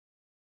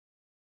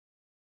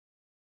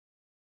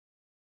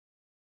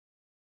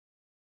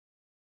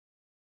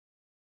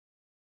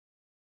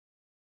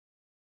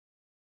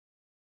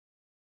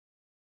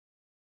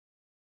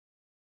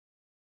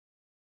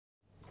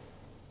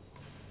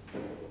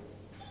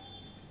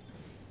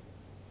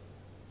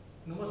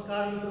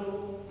નમસ્કાર મિત્રો,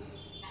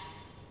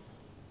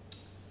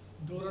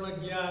 ધોરણ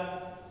 11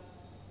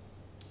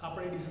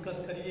 આપણે ડિસ્કસ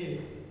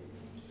કરીએ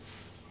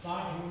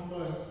પાઠ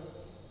નંબર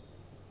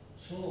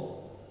 6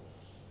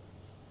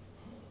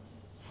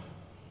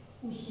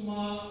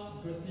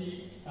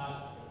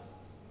 ઉષ્માગતિશાસ્ત્ર,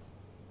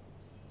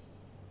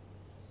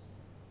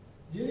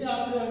 જેને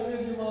આપણે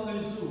અંગ્રેજીમાં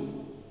કહીશું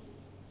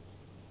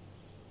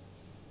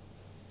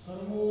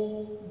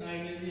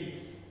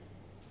થર્મોડાયનેમિક્સ.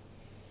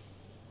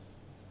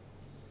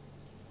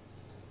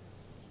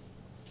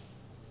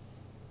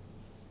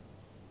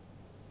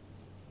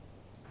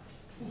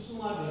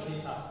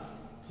 ઉષ્માગતિશાસ્ત્ર,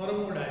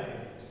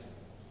 થર્મોડાયનેમિક્સ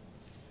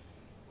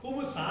ખૂબ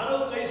સારો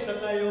કહી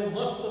શકાય એવો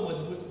મસ્ત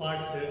મજબૂત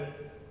પાઠ છે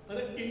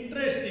અને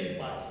ઇન્ટરેસ્ટિંગ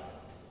પાઠ છે.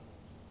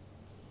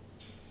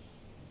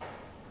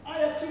 આ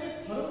એક્ચ્યુઅલી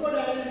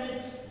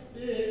થર્મોડાયનેમિક્સ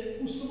એ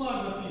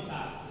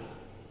ઉષ્માગતિશાસ્ત્ર,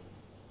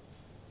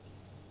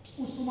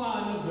 ઉષ્મા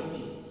અને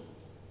ગતિ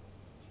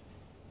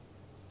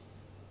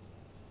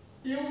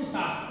એવું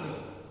શાસ્ત્ર,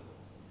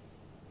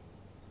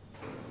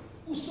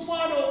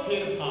 ઉષ્માનો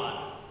ફેરફાર,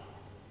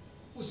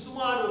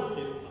 ઉષ્માનો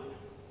ફેરફાર.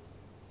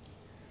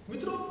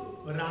 મિત્રો,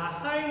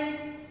 રાસાયણિક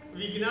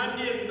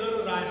વિજ્ઞાનની અંદર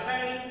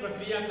રાસાયણિક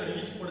પ્રક્રિયા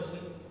કરવી જ પડશે.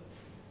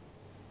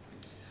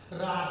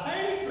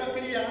 રાસાયણિક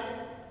પ્રક્રિયા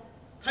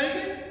થઈ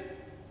ગઈ,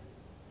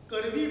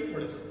 કરવી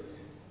પડશે.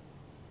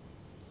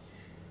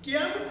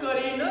 કેમ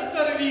કરીને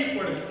કરવી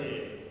પડશે?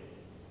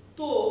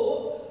 તો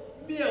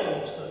બે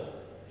ઓપ્શન,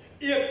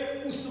 એક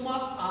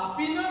ઉષ્મા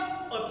આપીને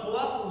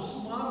અથવા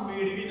ઉષ્મા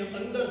મેળવીને,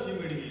 અંદરથી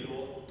મેળવી લો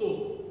તો,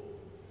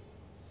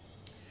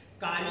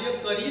 કાર્ય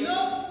કરીને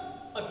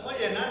અથવા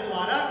એના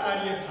દ્વારા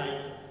કાર્ય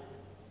થાય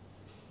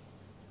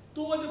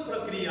તો જ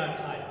પ્રક્રિયા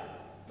થાય.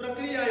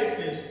 પ્રક્રિયા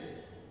એટલે શું?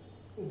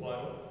 ઉભા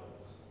રહો.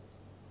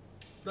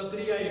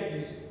 પ્રક્રિયા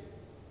એટલે શું?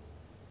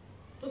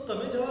 તો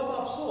તમે જવાબ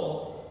આપશો,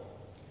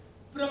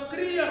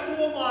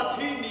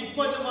 પ્રક્રિયકોમાંથી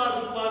નિપજમાં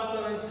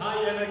રૂપાંતરણ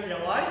થાય એને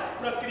કહેવાય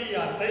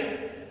પ્રક્રિયા થઈ.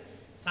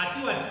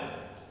 સાચી વાત છે.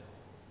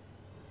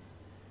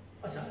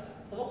 અચ્છા,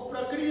 હવે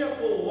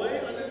પ્રક્રિયકો હોય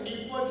અને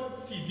નિપજ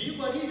સીધી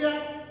બની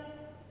જાય?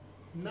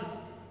 ના.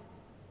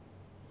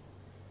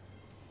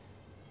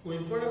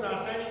 કોઈ પણ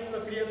રાસાયણિક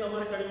પ્રક્રિયા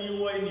તમારે કરવી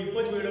હોય,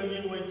 નિપજ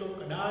મેળવવી હોય તો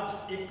કદાચ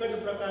એક જ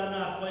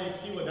પ્રકારના અથવા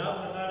એકથી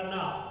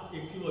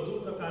વધુ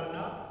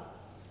પ્રકારના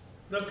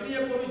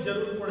પ્રક્રિયકોની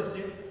જરૂર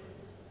પડશે.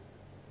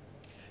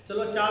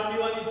 ચલો, ચા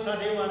પીવાની ઈચ્છા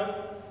થઈ મારા,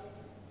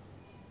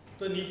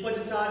 તો નિપજ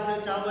ચા છે,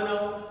 ચા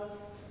બનાવો.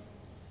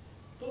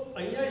 તો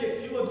અહીંયા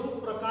એકથી વધુ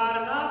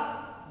પ્રકારના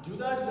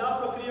જુદા જુદા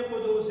પ્રક્રિયકો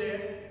જોશે.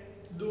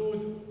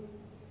 દૂધ,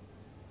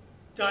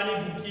 ચાની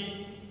ભૂકી,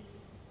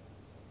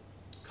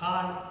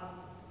 ખાંડ,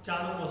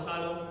 ચાનો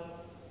મસાલો.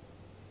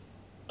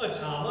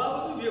 અચ્છા, હવે આ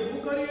બધું ભેગું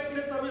કરી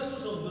એટલે તમે શું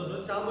સમજો છો?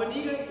 ચા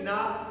બની ગઈ?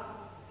 ના.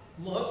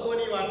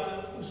 મહત્વની વાત છે,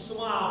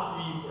 ઉષ્મા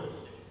આપવી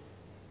પડશે.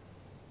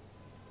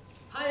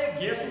 હા, એ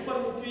ગેસ ઉપર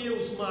મૂકવી એ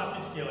ઉષ્મા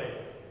આપી જ કહેવાય.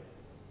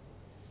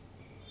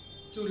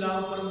 ચૂલા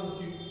ઉપર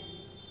મૂક્યું,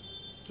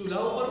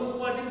 ચૂલા ઉપર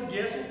મૂકવાથી,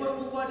 ગેસ ઉપર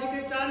મૂકવાથી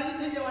કઈ ચા નહીં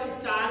થઈ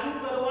જવાની. ચાલુ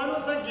કરવાનો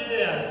છે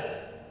ગેસ.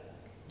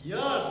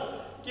 યસ.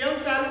 કેમ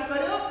ચાલુ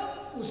કર્યો?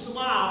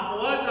 ઉષ્મા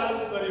આપવા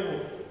ચાલુ કર્યો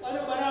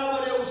અને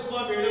બરાબર એ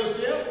ઉષ્મા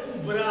મેળવશે,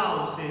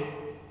 ઉભરાવશે,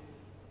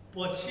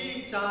 પછી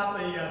ચા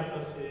તૈયાર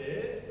થશે.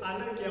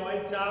 આને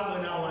કહેવાય ચા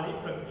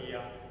બનાવવાની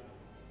પ્રક્રિયા.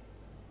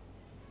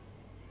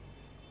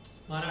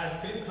 મારે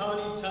આઈસ્ક્રીમ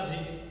ખાવાની ઈચ્છા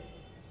થઈ ગઈ,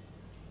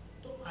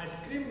 તો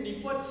આઈસ્ક્રીમ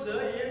નિપજશે.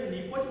 એ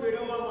નિપજ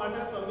મેળવવા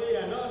માટે તમે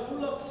એના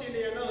અનુલક્ષીને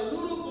એના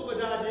અનુરૂપ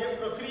બધા જે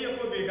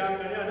પ્રક્રિયકો ભેગા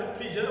કર્યા અને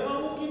ફ્રીઝરમાં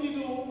મૂકી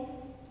દીધું,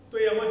 તો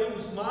એમાંથી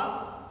ઉષ્મા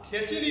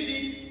ખેંચી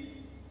લીધી.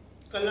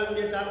 કલાક,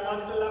 2, 4,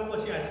 5 કલાક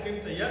પછી આઈસ્ક્રીમ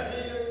તૈયાર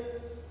થઈ ગયો.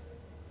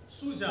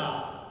 શું છે આ?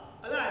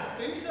 અરે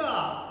આઈસ્ક્રીમ છે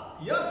આ.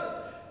 યસ.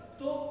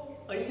 તો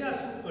અહીંયા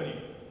શું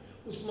કર્યું?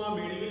 ઉષ્મા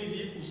મેળવી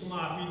લીધી,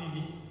 ઉષ્મા આપી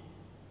દીધી.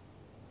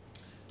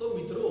 તો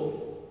મિત્રો,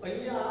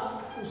 અહીંયા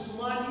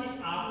ઉષ્માની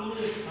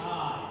આપ-લે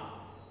થાય.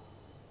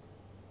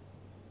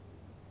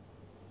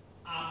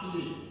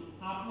 આપ-લે,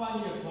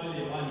 આપવાની અથવા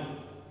લેવાની.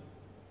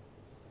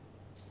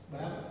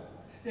 બરાબર.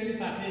 તેની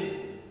સાથે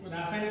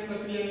રાસાયણિક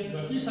પ્રક્રિયાની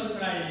ગતિ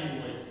સંકળાયેલી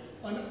હોય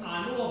અને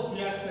આનો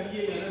અભ્યાસ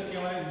કરીએ એને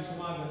કહેવાય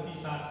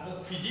ઉષ્માગતિશાસ્ત્ર.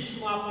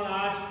 ફિઝિક્સમાં પણ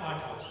આ જ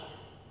પાઠ આવશે.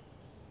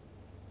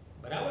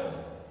 બરાબર છે?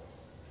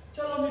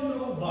 ચલો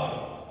મિત્રો, ઉભા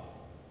રહો.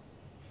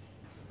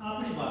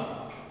 આપણી પાસે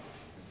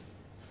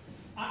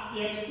આ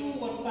H2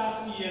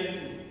 + Cl2,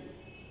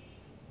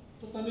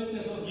 તો તમે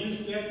કહેશો gives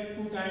that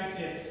 2 times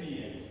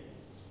HCl.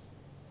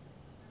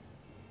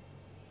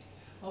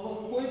 હવે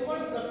કોઈ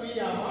પણ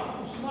પ્રક્રિયામાં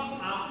ઉષ્મા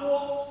આપો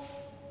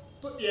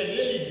તો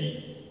એને લીધી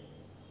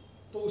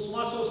તો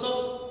ઉષ્મા શોષક.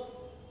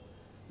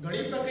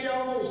 ઘણી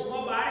પ્રક્રિયાઓમાં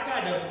ઉષ્મા બહાર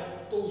કાઢે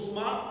તો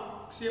ઉષ્મા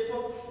ક્ષેપક.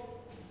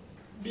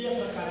 બે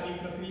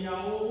પ્રકારની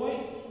પ્રક્રિયાઓ હોય,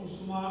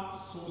 ઉષ્મા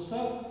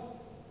શોષક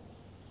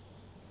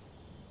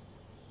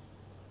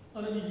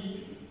અને બીજી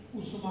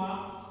ઉષ્મા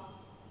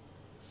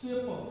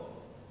ક્ષેપક.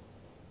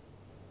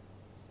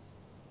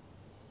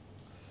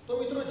 તો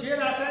મિત્રો, જે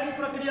રાસાયણિક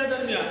પ્રક્રિયા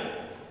દરમિયાન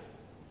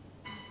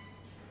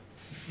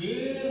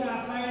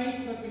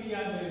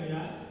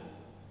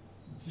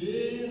જે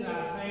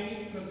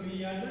રાસાયણિક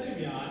પ્રક્રિયા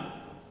દરમિયાન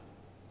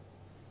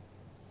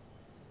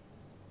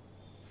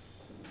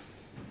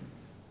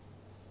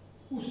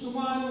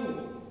ઉષ્માનું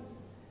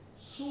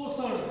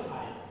શોષણ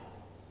થાય,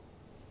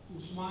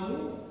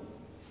 ઉષ્માનું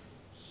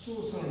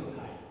શોષણ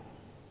થાય,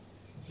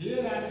 જે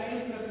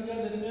રાસાયણિક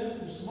પ્રક્રિયા દરમિયાન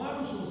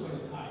ઉષ્માનું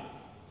શોષણ થાય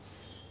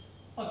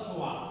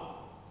અથવા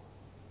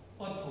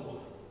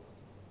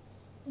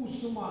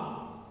ઉષ્મા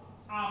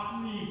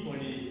આપવી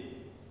પડે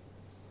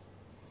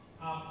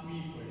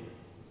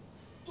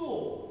તો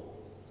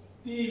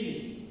તેવી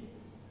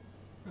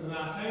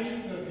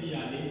રાસાયણિક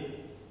પ્રક્રિયાને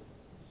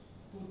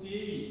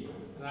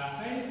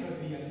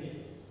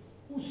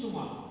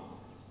ઉષ્મા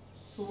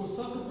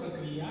શોષક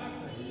પ્રક્રિયા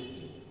કહે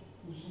છે,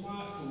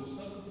 ઉષ્મા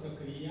શોષક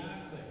પ્રક્રિયા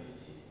કહે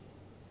છે।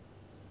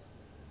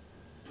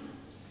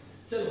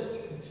 ચલો,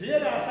 જે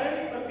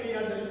રાસાયણિક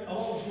પ્રક્રિયા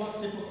દરમિયાન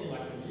ઉષ્માક્ષેપકની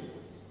વાત કરીએ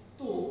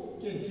તો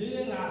કે જે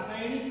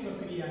રાસાયણિક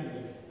પ્રક્રિયા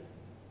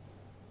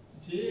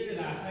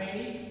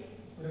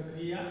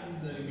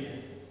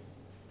દરમિયાન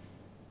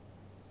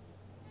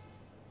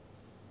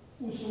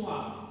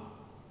ઉષ્મા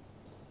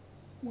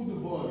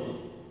ઉદ્ભવે,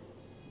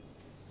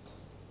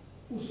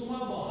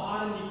 ઉષ્મા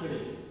બહાર નીકળે,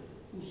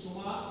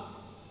 ઉષ્મા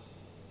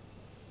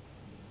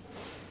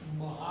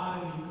બહાર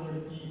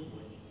નીકળતી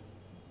હોય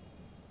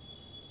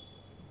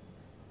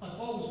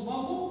અથવા ઉષ્મા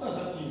મુક્ત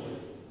થતી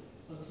હોય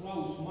અથવા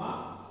ઉષ્મા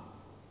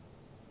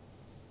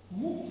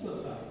મુક્ત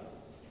થાય,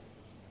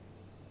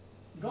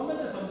 ગમે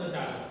તે શબ્દ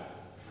ચાલે,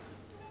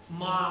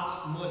 માં,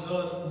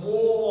 મધર,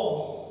 મોમ,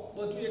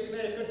 બધું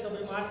એકના એક જ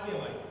શબ્દમાં જ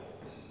કહેવાય,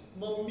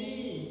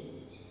 મમ્મી।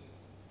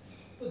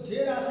 તો જે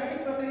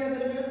રાસાયણિક પ્રક્રિયા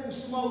દરમિયાન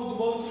ઉષ્મા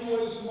ઉદ્ભવતી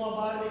હોય, ઉષ્મા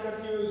બહાર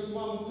નીકળતી હોય,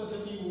 ઉષ્મા મુક્ત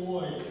થતી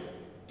હોય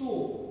તો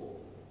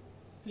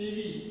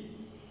તેવી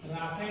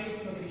રાસાયણિક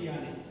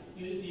પ્રક્રિયાને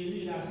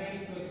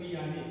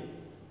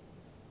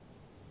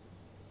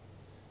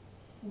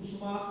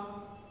ઉષ્મા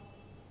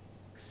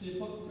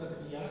ક્ષેપક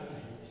પ્રક્રિયા કહે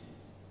છે।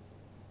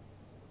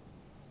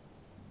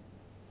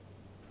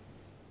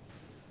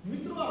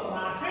 મિત્રો, આ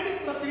રાસાયણિક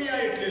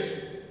પ્રક્રિયા એટલે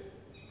શું?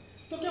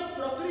 તો કે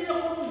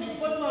પ્રક્રિયકોનું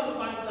નિપજમાં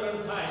રૂપાંતરણ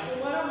થાય તો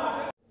મારા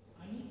માટે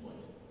આ નિપજ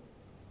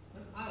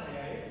અને આ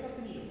રહ્યા એ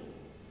પ્રક્રિયકો।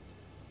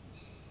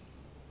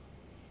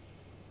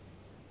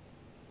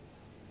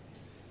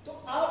 તો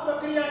આ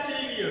પ્રક્રિયા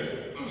કેવી હશે?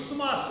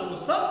 ઉષ્મા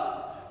શોષક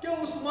કે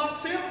ઉષ્મા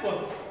ક્ષેપક?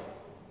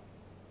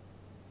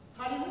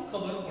 ખાલી હું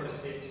ખબર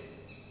પડશે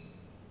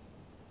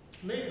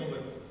નહીં ખબર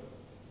પડે।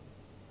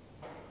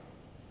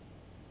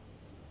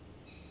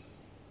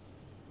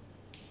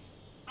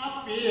 આ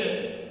પેન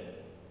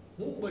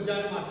હું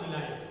બજારમાંથી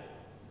લાવ્યો,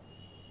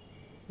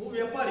 હું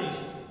વેપારી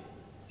છું,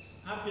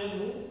 આ પેન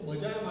હું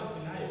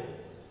બજારમાંથી લાવ્યો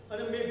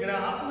અને મેં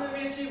ગ્રાહકને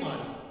વેચી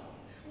મારી,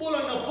 બોલો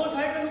નફો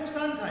થાય કે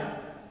નુકસાન થાય?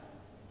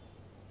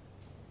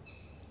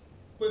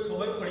 કોઈ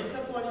ખબર પડી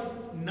શકવાની?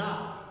 ના,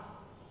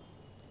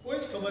 કોઈ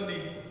જ ખબર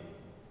નહીં।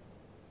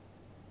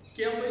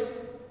 કેમ ભાઈ?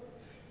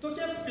 તો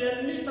કે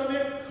પેનની તમે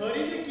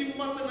ખરીદ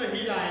કિંમત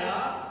નહીં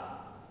લાયા,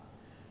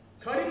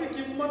 ખરીદ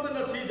કિંમત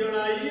નથી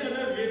જણાઈ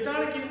અને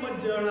વેચાણ કિંમત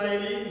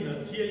જણાયેલી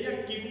નથી,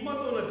 અહીંયા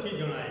કિંમતો નથી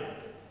જણાઈ।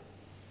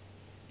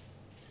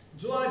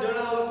 જો આ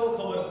જણાવો તો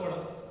ખબર પડે।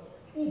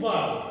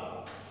 ઉભા રહો,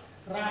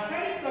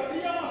 રાસાયણિક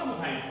પ્રક્રિયામાં શું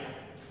થાય છે?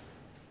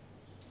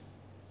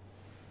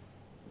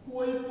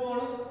 કોઈ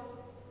પણ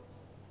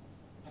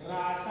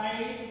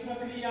રાસાયણિક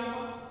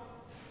પ્રક્રિયામાં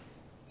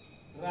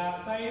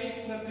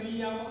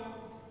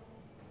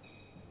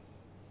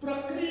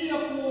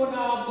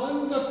પ્રક્રિયકોના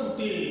બંધ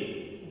તૂટે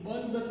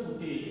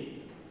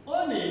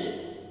અને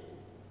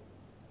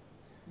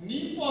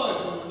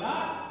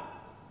નિપજોના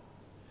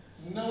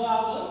નવા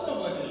બંધ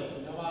બને।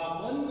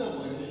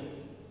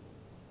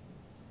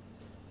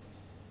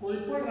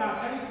 કોઈ પણ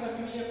રાસાયણિક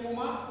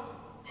પ્રક્રિયામાં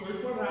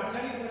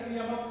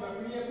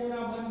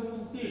પ્રક્રિયકોના બંધ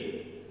તૂટે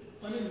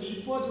અને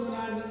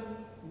નિપજોના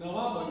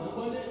નવા બંધ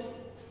બને।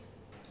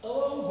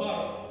 હવે ઉભા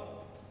રહો,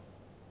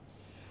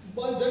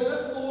 બંધને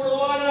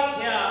તોડવાના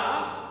થયા,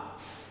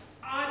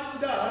 આ જ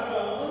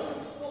ઉદાહરણ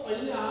તો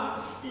અહીંયા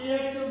H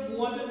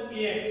bond H,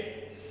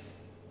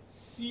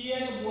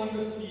 Cn bond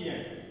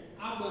Cn,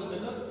 આ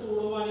બંધને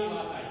તોડવાની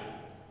વાત આવી,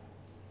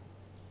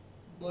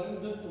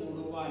 બંધ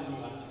તોડવાની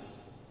વાત આવી,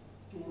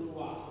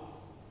 તોડવા।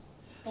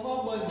 હવે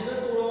બંધને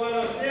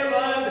તોડવાનો એ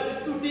બંધ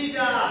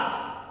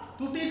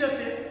તૂટી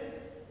જશે?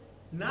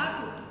 ના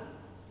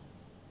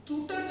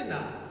તૂટે જ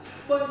ના।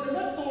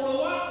 બંધને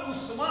તોડવા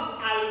ઉષ્મા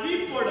આલવી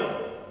પડે,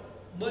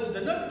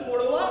 બંધને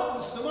તોડવા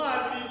ઉષ્મા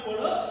આલવી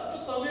પડે તો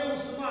તમે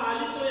ઉષ્મા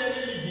આલી તો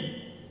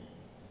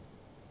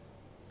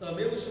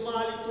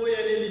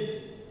એને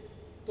લીધી,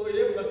 તો એ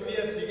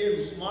પ્રક્રિયા થઈ ગઈ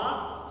ઉષ્મા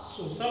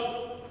શોષક।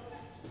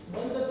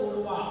 બંધ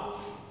તોડવા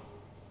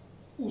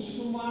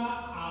ઉષ્મા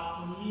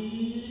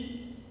આપવી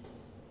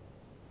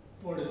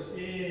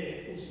પડશે,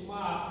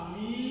 ઉષ્મા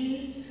આપવી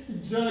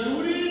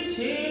જરૂરી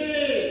છે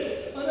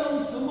અને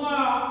ઉષ્મા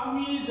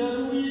આપવી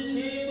જરૂરી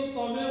છે તો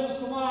તમે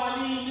ઉષ્મા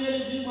આલી એને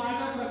લીધી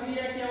માટે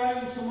પ્રક્રિયા કહેવાય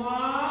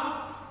ઉષ્મા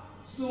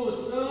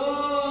શોષક,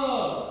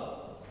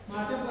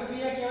 માટે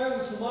પ્રક્રિયા કહેવાય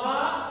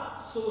ઉષ્મા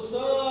શોષક।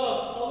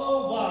 હવે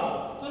ઉભા રહો,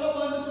 ચલો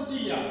બંધ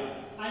વધી ગયા.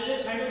 આ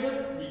એક હાઇડ્રોજન,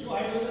 બીજો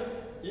હાઇડ્રોજન,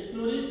 એક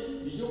ક્લોરીન,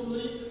 બીજો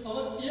ક્લોરીન.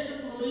 હવે એક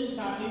ક્લોરીન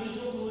સાથે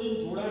બીજો ક્લોરીન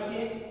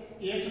જોડાશે,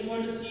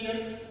 H1Cl.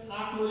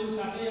 આ ક્લોરીન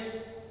સાથે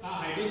આ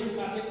હાઇડ્રોજન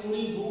સાથે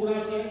ક્લોરીન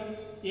જોડાશે,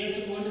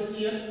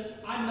 H1Cl.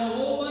 આ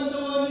નવો બંધ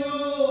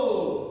બન્યો,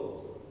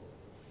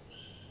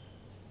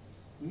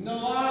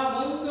 નવા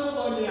બંધ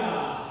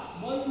બન્યા,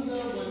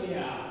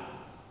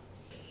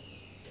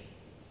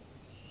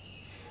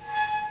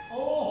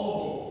 ઓહો,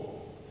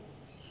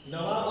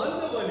 નવા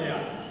બંધ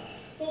બન્યા.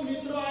 તો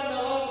મિત્રો આ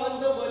નવા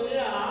બંધ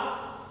બન્યા,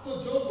 તો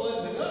જો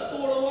બંધને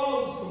તોડવા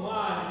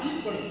ઉષ્મા આવી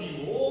પડતી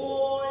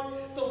હોય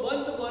તો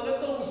બંધ બને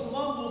તો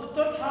ઉષ્મા મુક્ત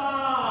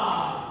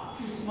થાય,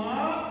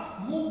 ઉષ્મા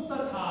મુક્ત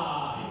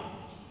થાય,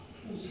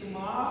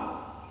 ઉષ્મા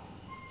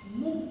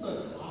મુક્ત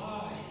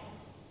થાય.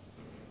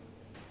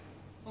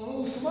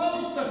 ઉષ્મા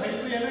મુક્ત થઈ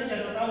તો એને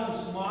કહેતા હતા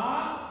ઉષ્મા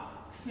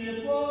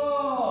ક્ષેપક,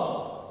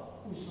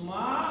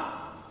 ઉષ્મા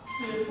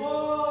ક્ષેપક.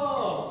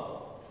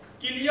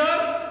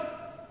 ક્લિયર?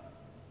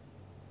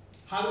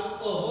 હાલ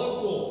હવે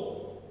કો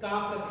કા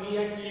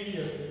પ્રક્રિયા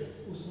કેવી હશે?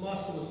 ઉષ્મા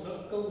શોષક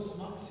કે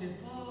ઉષ્મા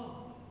ક્ષેપક?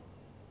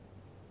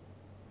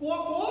 કો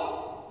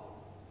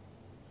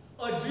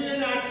હજુ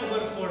એને આ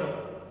ખબર પડે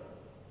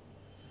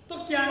તો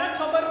ક્યારે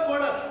ખબર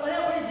પડે? અરે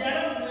ભાઈ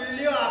જ્યારે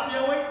મૂલ્ય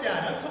આપ્યા હોય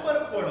ત્યારે ખબર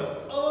પડે.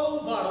 હવે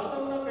હું ભારો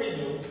તમને કહી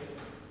દઉં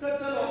કે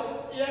ચલો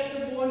H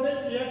બોન્ડ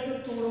H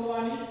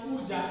તોડવાની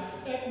ઊર્જા,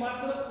 એક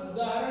માત્ર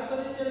ઉદાહરણ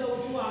તરીકે લઉં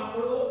છું,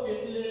 આંકડો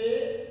એટલે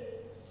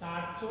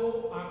સાચો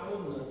આંકડો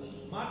નથી,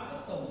 માત્ર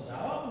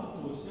સમજાવવા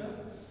પૂરતો છે.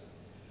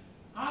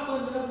 આ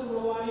બંધને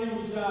તોડવાની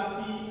ઊર્જા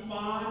હતી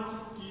 5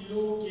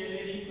 કિલો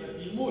કેલરી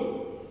પ્રતિ મોલ,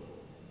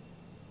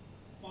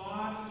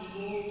 5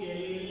 કિલો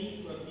કેલરી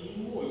પ્રતિ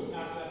મોલ.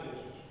 દાખલા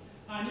તરીકે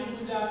આની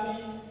ઊર્જા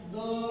હતી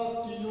 10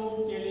 કિલો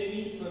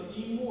કેલરી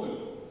પ્રતિ મોલ.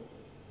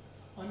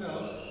 અને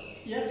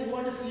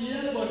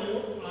H1Cl બન્યો,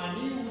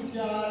 આની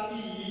ઊર્જા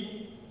હતી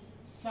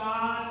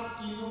 7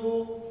 કિલો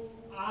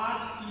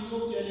 8 કિલો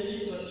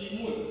કેલરી પ્રતિ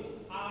મોલ,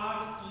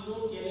 8 કિલો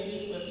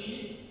કેલરી પ્રતિ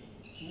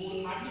મોલ.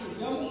 આટલી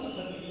ઊર્જા મુક્ત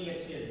થતી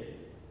HCl.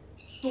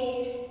 તો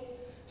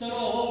ચલો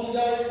હવે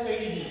ઊર્જા કહી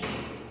દીધી.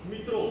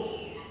 મિત્રો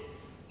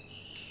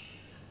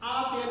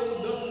આ પેલું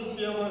 10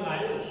 રૂપિયામાં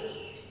લાવ્યો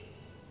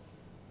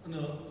અને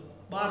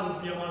 12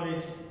 રૂપિયામાં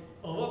વેચી.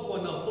 હવે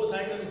કોઈ નફો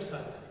થાય કે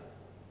નુકસાન થાય?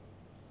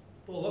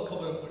 તો હવે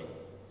ખબર પડી.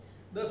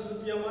 10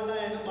 રૂપિયામાં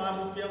લાય અને 12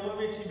 રૂપિયામાં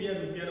વેચી, 2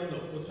 રૂપિયાનો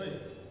નફો થયો.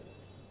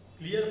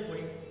 Clear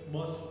point?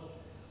 બસ.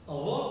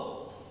 હવે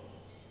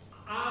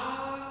આ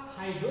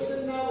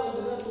હાઇડ્રોજનના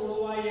બંધને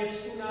તોડવા,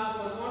 H2 ના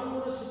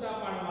પરમાણુઓને છૂટા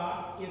પાડવા,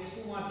 H2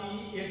 માંથી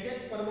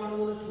HH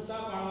પરમાણુઓને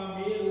છૂટા પાડવા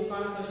મેં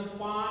રોકાણ કર્યું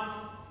 5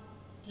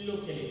 કિલો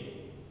કેલરી.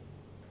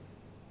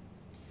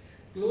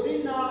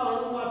 ક્લોરીનના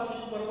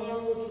અણુમાંથી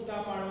પરમાણુઓ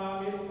છૂટા પાડવા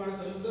મેં રોકાણ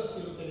કર્યું 10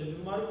 કિલો કેલરી.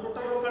 મારું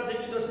ટોટલ રોકાણ થઈ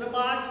ગયું 10 ને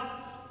 5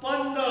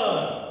 15.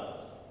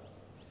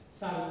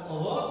 સારું,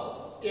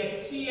 હવે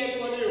HCl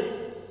બન્યું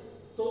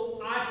તો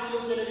 8 કિલો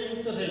કેલરી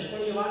મુક્ત થઈ,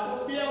 પણ એવા તો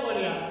 2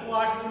 બન્યા, તો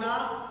 8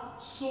 ગુણા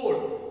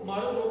 16.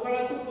 મારું રોકાણ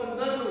હતું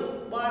 15 નું,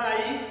 12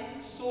 આવી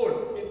 16,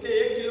 એટલે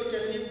 1 કિલો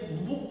કેલરી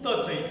મુક્ત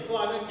થઈ. તો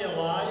આને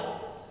કહેવાય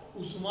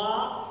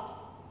ઉષ્મા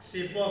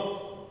ક્ષેપક.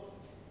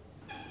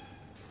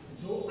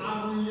 જો આ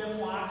મૂલ્ય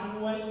 5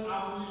 હોય, આ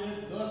મૂલ્ય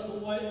 10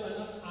 હોય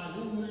અને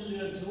આનું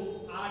મૂલ્ય જો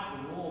 8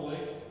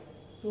 હોય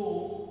તો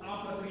આ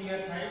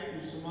પ્રક્રિયા થાય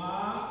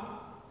ઉષ્મા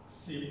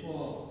ક્ષેપક.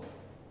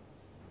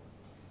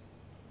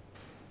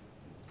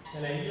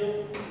 લઈ લો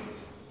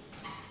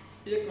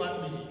એક વાત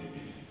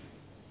બીજી.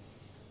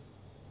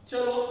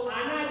 ચલો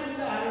આના જ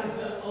ઉદાહરણ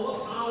છે. હવે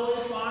આ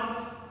હોય 5,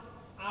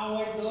 આ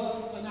હોય 10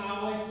 અને આ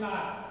હોય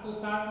 7, તો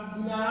 7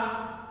 ગુણા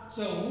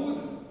 14.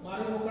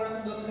 મારું રોકાણ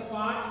હતું 10 ને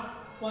 5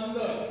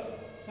 15,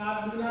 7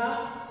 ગુણા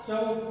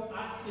 14.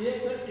 આ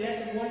એક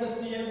H બોન્ડ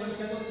Cl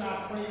બનશે તો 7,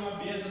 પણ એમાં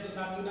 2 છે તો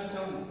 7 ગુણા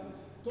 14.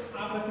 તો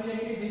આ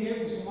પ્રક્રિયા કેવી થઈ ગઈ?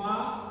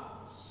 ઉષ્મા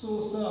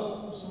શોષક,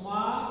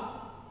 ઉષ્મા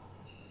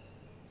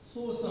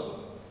શોષક.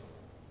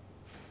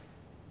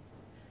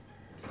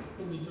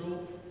 તો મિત્રો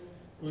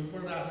કોઈ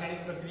પણ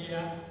રાસાયણિક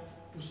પ્રક્રિયા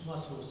ઉષ્મા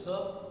શોષક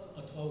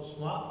અથવા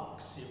ઉષ્મા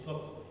ક્ષેપક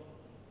હોય.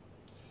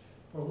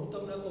 પણ હું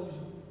તમને કહું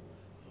છું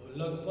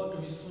લગભગ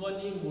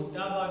વિશ્વની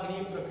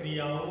મોટાભાગની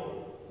પ્રક્રિયાઓ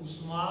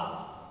ઉષ્મા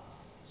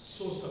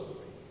શોષક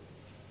હોય.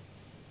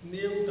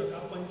 90%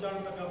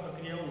 95%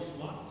 પ્રક્રિયાઓ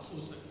ઉષ્મા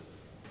શોષક છે.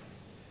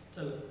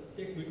 ચલો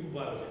એક મિનિટ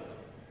ઉભા રહો,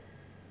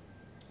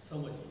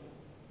 સમજીએ.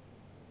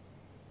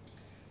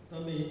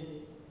 તમે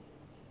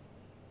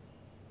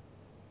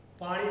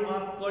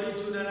પાણીમાં કળી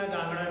ચૂનાના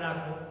ગાંગડા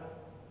નાખો,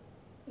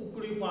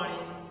 ઉકળ્યું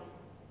પાણી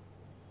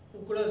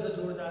ઉકળે છે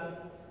જોરદાર,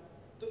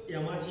 તો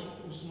એમાંથી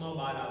ઉષ્મા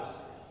બહાર આવશે.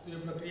 તો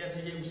એ પ્રક્રિયા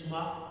થઈ ગઈ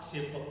ઉષ્મા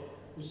ક્ષેપક.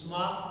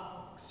 ઉષ્મા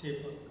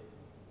ક્ષેપક.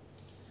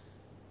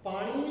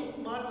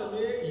 પાણીમાં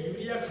તમે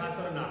યુરિયા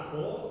ખાતર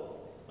નાખો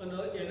અને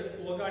એને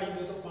ઓગાળી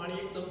દો તો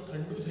પાણી એકદમ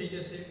ઠંડુ થઈ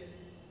જશે.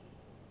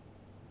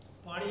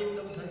 પાણી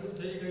એકદમ ઠંડુ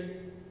થઈ ગયું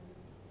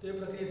તો એ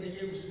પ્રક્રિયા થઈ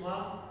ગઈ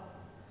ઉષ્મા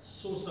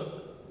શોષક.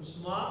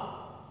 ઉષ્મા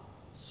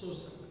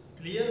શોષક.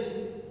 ક્લિયર?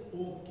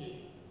 ઓકે,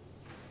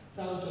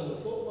 સારું. ચલો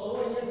તો હવે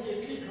અહીંયાથી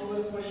એટલી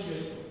ખબર પડી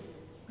ગઈ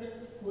કે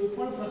કોઈ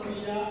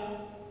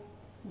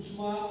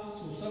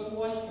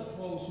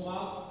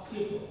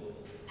શેપક.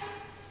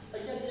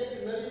 અહીંયા એક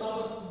નવી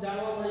બાબત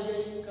જાણવા મળી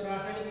ગઈ કે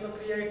રાસાયણિક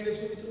પ્રક્રિયા એટલે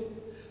શું મિત્રો?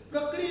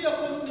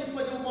 પ્રક્રિયકોનું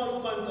નિપજોમાં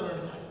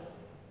રૂપાંતરણ થાય.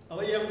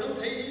 હવે એમને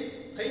થઈ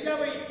જાય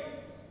ભાઈ,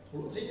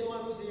 થોડું થઈ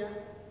જવાનું છે યાર.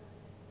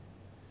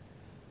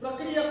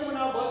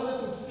 પ્રક્રિયકોના બંધ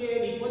તૂટશે,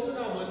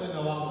 નિપજોના બંધ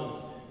નવા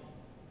બનશે.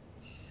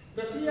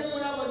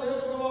 પ્રક્રિયકોના બંધને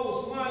તોડવા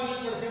ઉષ્મા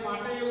આવવી પડશે,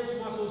 માટે એ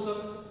ઉષ્મા શોષક.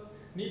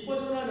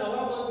 નિપજોના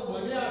નવા બંધ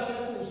બન્યા હશે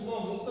તો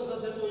ઉષ્મા મુક્ત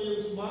થશે, તો એ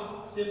ઉષ્મા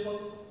શેપક.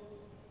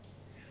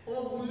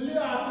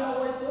 મૂલ્ય આપ્યા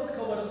હોય તો જ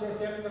ખબર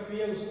પડશે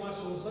પ્રક્રિયા ઉષ્મા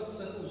શોષક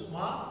છે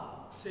ઉષ્મા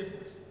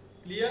શેપક.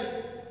 ક્લિયર?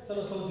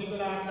 ચલો સૌથી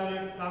પહેલા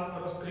આટલા કામ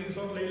કરો,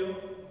 સ્ક્રીનશોટ લઈ લો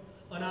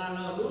અને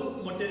આના અનુરૂપ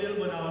મટીરીયલ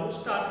બનાવવાનું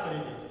સ્ટાર્ટ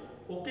કરી દેજો.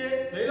 ઓકે,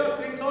 લઈ લો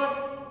સ્ક્રીનશોટ.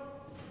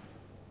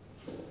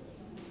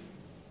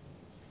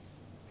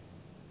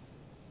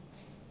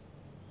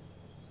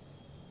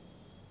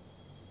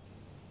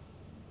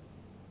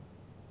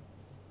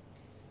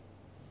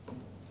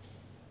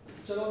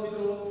 ચલો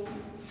મિત્રો,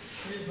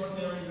 સ્ક્રીનશોટ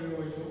લેવાની ગયો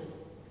હોય તો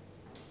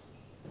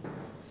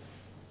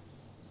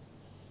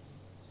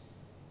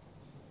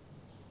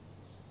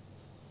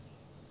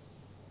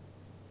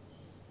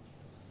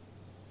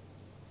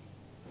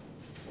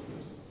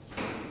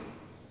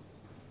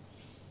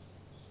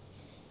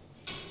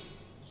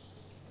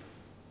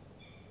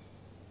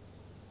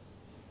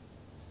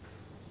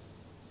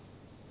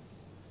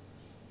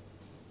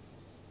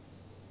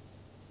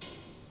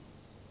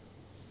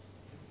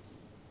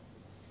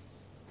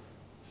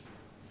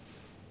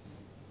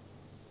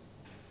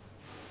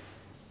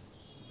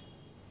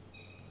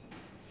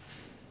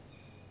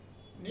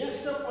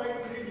નેક્સ્ટ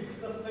પોઈન્ટ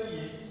ડિસ્કસ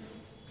કરીએ.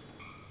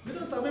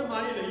 મિત્રો તમે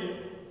માની લઈએ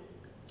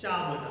ચા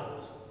બનાવો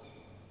છો,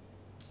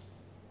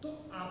 તો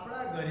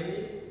આપણા ઘરે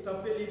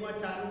તપેલીમાં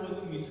ચાનું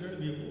બધું મિશ્રણ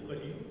ભેગું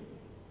કર્યું,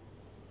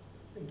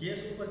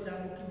 ગેસ ઉપર ચા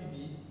મૂકી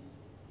દીધી.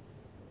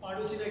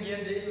 પાડોશીના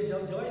ઘેર જઈ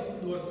જવાય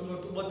દોડતું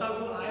દોડતું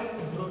બતાવવું આવ્યો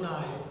ઉભરો ના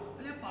આવ્યો.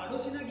 એટલે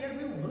પાડોશીના ઘેર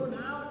ભાઈ ઉભરો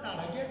ના આવે,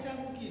 તારા ઘેર ચા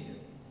મૂકી છે,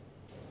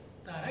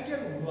 તારા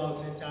ઘેર ઉભરો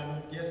આવશે. ચાનું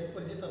ગેસ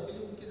ઉપર જે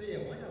તપેલી મૂકી છે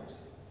એમાં જ આવશે.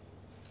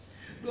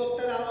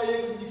 ડોક્ટર આવે,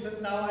 એક ઇન્જેક્શન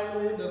તાવ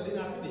આવ્યો એ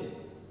દર્દીને આપી દે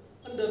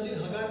અને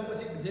દર્દીને હગાન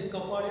પછી જે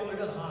કપાળે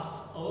અડે, હા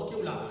હવે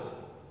કેવું લાગે છે?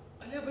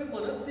 એટલે ભાઈ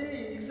મને તે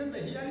ઇન્જેક્શન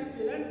નહીં આવી,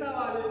 પેલાને તાવ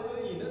આવે તો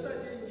એને તો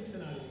જે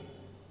ઇન્જેક્શન આવે.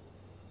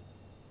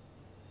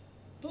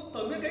 તો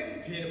તમે કંઈક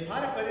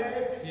ફેરફાર કર્યા,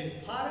 એ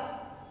ફેરફાર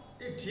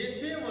એ જે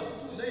તે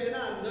વસ્તુ છે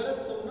એના અંદર જ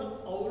તમને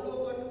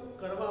અવલોકન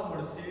કરવા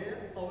મળશે,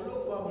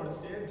 અવલોકવા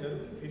મળશે,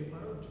 જરૂરી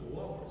ફેરફારો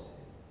જોવા મળશે.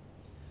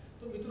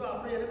 તો મિત્રો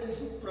આપણે એને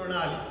કહીશું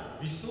પ્રણાલી.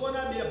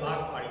 વિશ્વના બે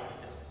ભાગ પાડી દીધા.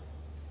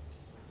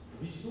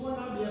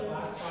 વિશ્વના બે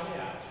ભાગ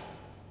પાડ્યા.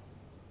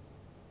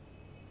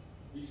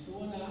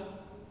 વિશ્વના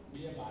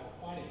બે ભાગ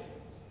પાડ્યા.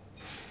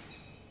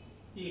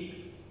 એક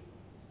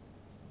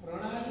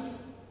પ્રણાલી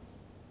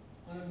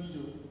અને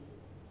બીજો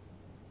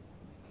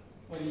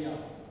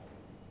પર્યાવરણ.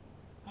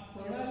 આ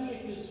પ્રણાલી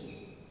એટલે શું?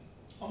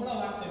 હમણાં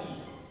વાત કરીએ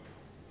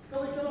કે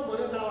ભાઈ ચલો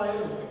મને તાવ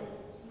આવેલો હોય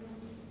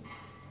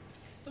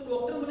તો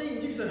ડોક્ટર મને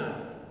ઇન્જેક્શન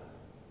આપે.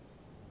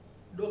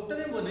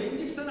 ડોક્ટરે મને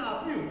ઇન્જેક્શન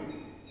આપ્યું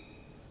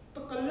તો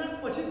કલાક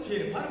પછી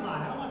ફેરફાર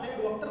મારામાં થાય.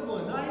 ડોક્ટર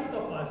મને આવી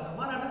તપાસ,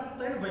 મારા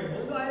ત્રણ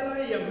ભાઈબંધો આવેલા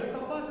હોય એમને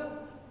તપાસ,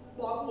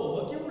 બાપુ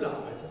હવે કેવું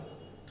લાગે છે?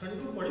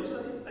 ઠંડુ પડ્યું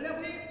શરીર? એટલે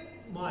ભાઈ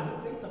મારે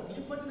કંઈ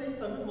તકલીફ જ નહીં,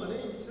 તમે મને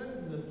ઇન્જેક્શન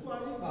નહોતું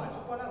આવી,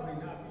 બાજુવાળા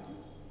ભાઈને આપી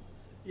દીધું,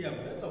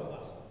 એમને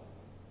તપાસ.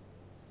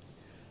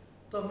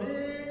 તમે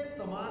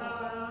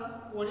તમારા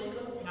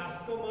કોનિકલ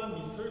ફ્લાસ્કમાં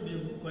મિશ્રણ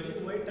ભેગું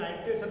કર્યું હોય,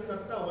 ટાઇટ્રેશન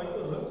કરતા હોય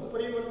તો રંગ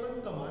પરિવર્તન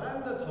તમારા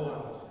અંદર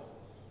થવાનું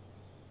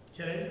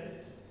છે.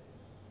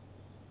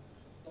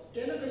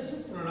 એને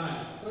કહીશું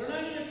પ્રણાલી.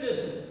 પ્રણાલી એટલે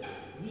શું?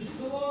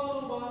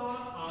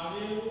 વિશ્વમાં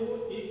આવેલો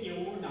એક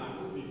એવો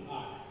નાનો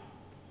વિભાગ.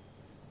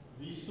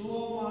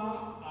 વિશ્વમાં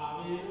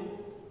આવેલો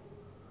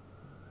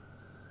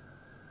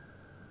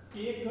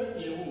એક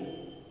એવો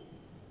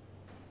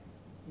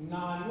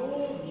નાનો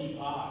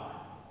વિભાગ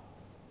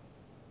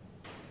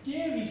કે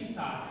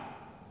વિસ્તાર.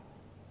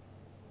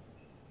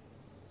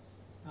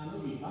 નાનો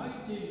વિભાગ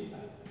કે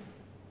વિસ્તાર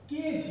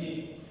કે જે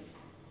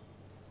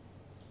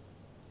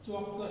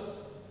ચોક્કસ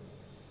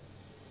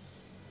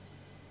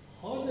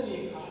હદ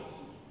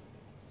રેખાથી,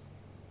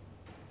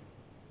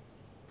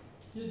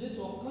 કે જે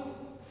ચોક્કસ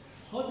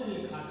હદ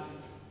રેખાથી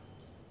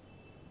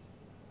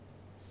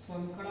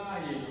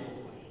સંકળાયેલો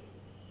હોય,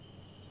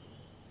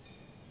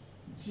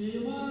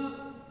 જેમાં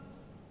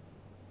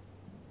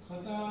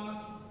થતા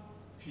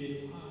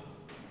ફેરફાર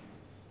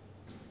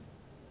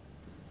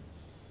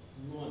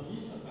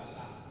નોંધી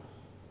શકાતા હોય,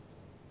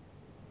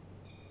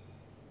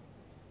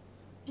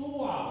 તો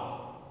આવા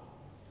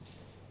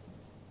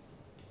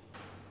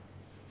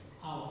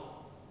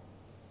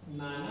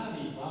નાના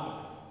વિભાગ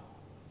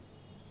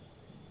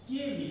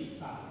કે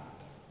વિસ્તાર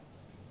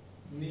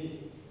ને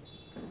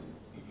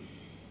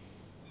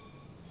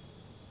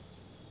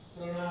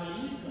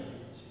પ્રણાલી કહે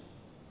છે.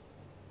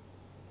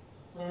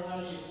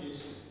 પ્રણાલી એટલે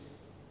શું?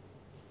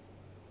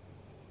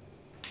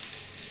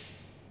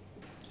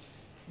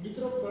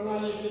 મિત્રો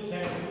પ્રણાલી એટલે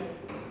થાય,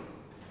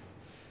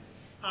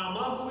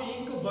 આમાં હું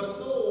ઇંક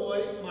ભરતો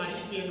હોય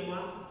મારી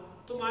પેનમાં,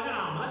 તો તો મારે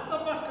આમાં જ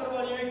તપાસ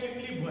કરવાની હોય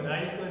કેટલી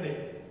ભરાઈ કે નહીં.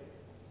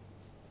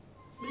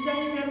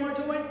 બીજાની પેનમાં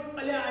જો ભાઈ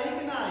અલે આવી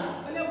કે ના આવી,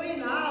 અલે ભાઈ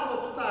ના આવો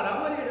તો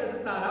તારામાં રેડે છે,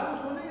 તારામાં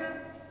જો ને યાર.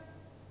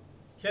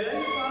 ખ્યાલ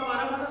આવી? તો આ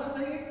મારા માટે શું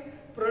થઈ ગઈ?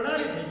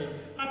 પ્રણાલી થઈ ગઈ.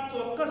 આ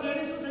ચોક્કસ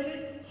એની શું થઈ ગઈ?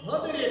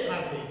 હદ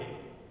રેખા થઈ ગઈ.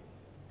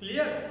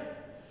 ક્લિયર?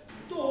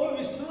 તો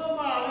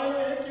વિશ્વમાં આવેલો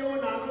એક એવો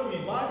નાનો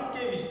વિભાગ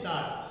કે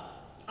વિસ્તાર,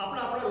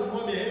 આપણા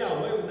રૂમમાં બેહેલા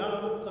હોય,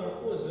 ઉનાળાનો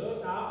તડકો છે,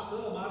 તાપ છે,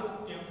 અમારું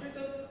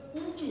ટેમ્પરેચર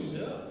ઊંચું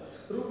છે,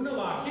 રૂમને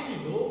વાંકી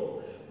દીધો,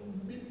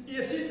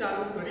 એસી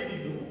ચાલુ કરી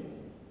દીધું,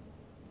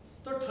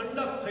 તો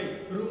ઠંડક થઈ,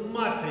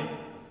 રૂમમાં થઈ.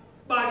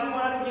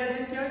 બાજુવાળાને ઘેર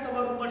જઈને ક્યાંય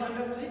તમારા રૂમમાં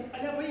ઠંડક થઈ?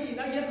 અલ્યા ભાઈ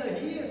એના ઘેર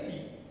નહીં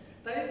એસી,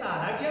 તારે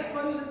તારા ઘેર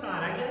કર્યું છે,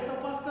 તારા ઘેર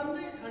તપાસ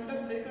કરને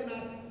ઠંડક થઈ કે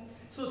ના થઈ.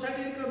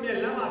 સોસાયટી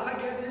મહેલના માથા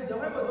ઘેર છે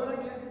જવાય, બધોના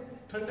ઘેર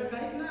ઠંડક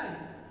આવી ના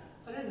આવી?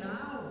 અરે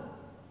ના,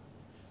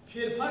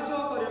 ફેરફાર જો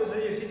કર્યો છે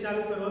એસી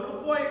ચાલુ કરવાનો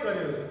કોઈ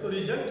કર્યો છે, તો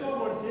રિઝલ્ટ જો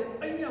મળશે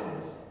અહીંયા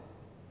મળશે.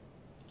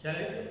 ખ્યાલ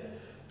આવી?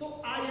 તો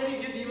આ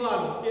એની જે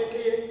દિવાલો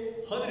એટલે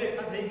હદ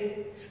રેખા થઈ ગઈ.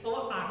 હવે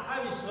આખા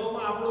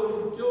વિશ્વમાં આપણો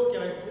રૂમ કેવો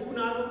કહેવાય? ખૂબ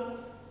નાનો.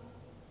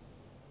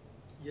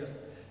 યસ.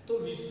 તો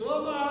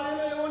વિશ્વમાં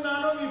આવેલો એવો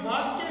નાનો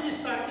વિભાગ કે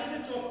વિસ્તાર કે જે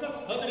ચોક્કસ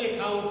હદ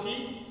રેખાઓથી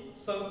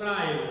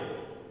સંકળાયેલો.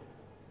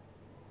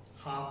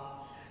 હા,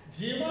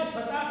 જેમાં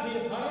થતા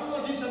ફેરફારો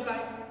નોંધી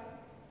શકાય.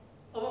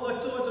 હવે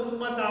વચ્ચોવચ્ચ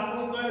રૂમમાં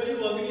તાપમાન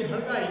ગયું, અગ્નિ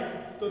હળગાઈ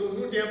તો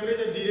રૂમનું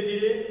ટેમ્પરેચર ધીરે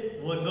ધીરે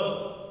વધે,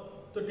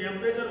 તો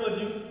ટેમ્પરેચર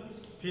વધ્યું,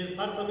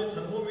 ફેરફાર તમે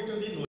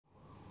થર્મોમીટરથી નોંધી.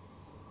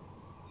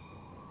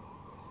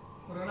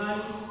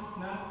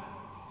 પ્રણાલીના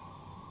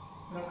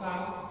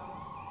પ્રકાર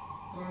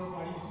ત્રણ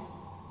પાડીશું.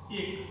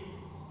 એક,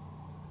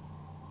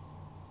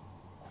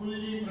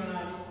 ખુલ્લી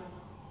પ્રણાલી.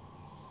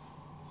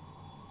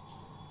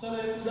 ચલો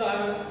એક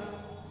ઉદાહરણ,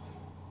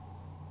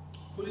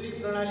 ખુલ્લી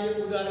પ્રણાલી એક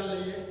ઉદાહરણ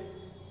લઈએ.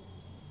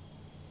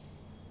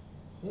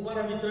 હું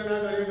મારા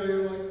મિત્રના ઘરે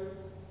ગયો હોય,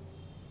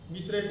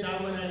 મિત્રે ચા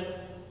બનાવી,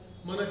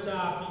 મને ચા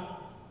આપી,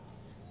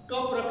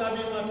 કપ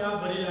રકાબીમાં ચા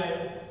ભરી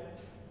લાવ્યો.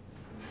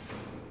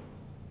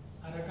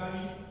 આ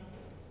રકાબી,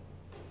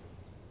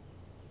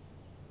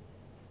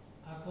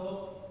 આ કપ,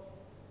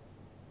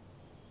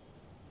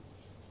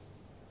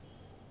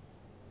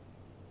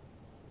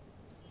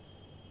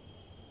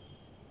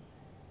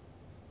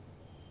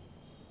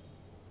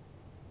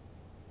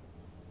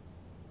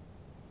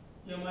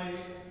 એમાં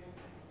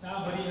ચા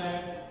ભરી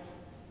લાવ્યો.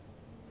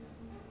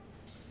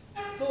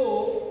 તો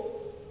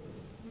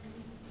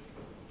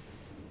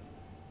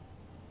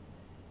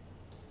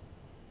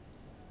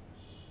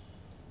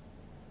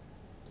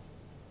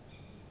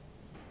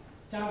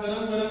ચા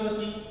ગરમ ગરમ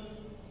હતી,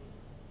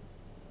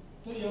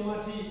 તો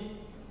એમાંથી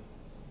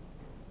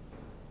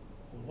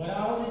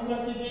વરાળો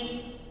નીકળતી હતી.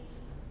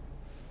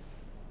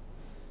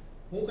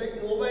 હું કંઈક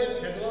મોબાઈલ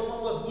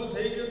ફેંકવામાં મશગુલ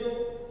થઈ ગયો તો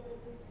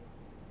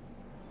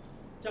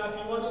ચા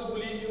પીવાનું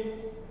ભૂલી ગયો.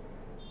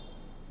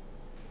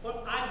 પણ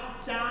આ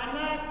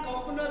ચાના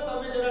કપને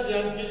તમે જરા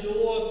ધ્યાનથી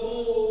જુઓ તો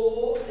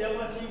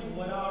એમાંથી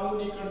વરાળો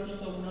નીકળતી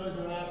તમને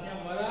જણાશે.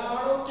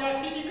 વરાળો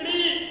ક્યાંથી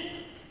નીકળી?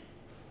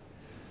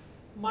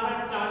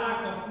 મારા ચાના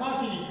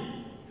કપમાંથી નીકળી.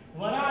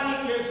 વરાળ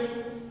એટલે શું?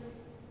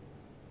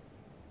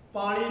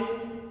 પાણી,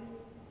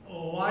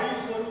 વાયુ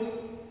સ્વરૂપ.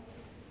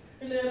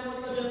 એટલે એનો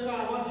મતલબ એમ કે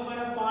આમાંથી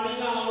મારા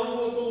પાણીના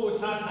અણુઓ તો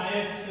ઓછા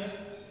થાય જ છે.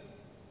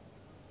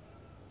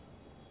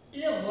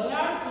 એ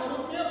વરાળ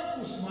સ્વરૂપે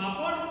ઉષ્મા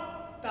પણ,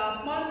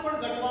 તાપમાન પણ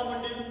ઘટવા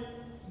માંડ્યું.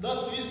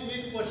 10-20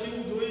 મિનિટ પછી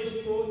હું જોઈશ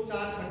તો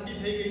ચા ઠંડી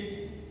થઈ ગઈ.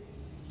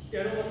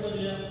 એનો મતલબ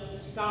એ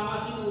કે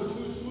આમાંથી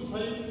ઓછું શું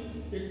થયું?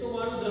 એક તો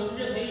મારું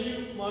દ્રવ્ય થઈ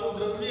ગયું. મારું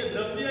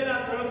દ્રવ્યના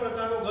ત્રણ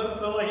પ્રકારો, ઘન,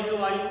 પ્રવાહી અને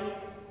વાયુ.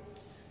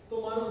 તો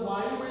મારું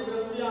વાયુમય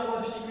દ્રવ્ય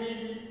આમાંથી નીકળી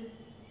ગયું.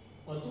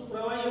 હતું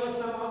પ્રવાહી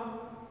અવસ્થામાં,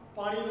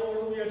 પાણીનો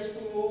અણુ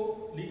H2O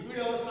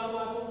લિક્વિડ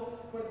અવસ્થામાં હતો,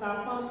 પણ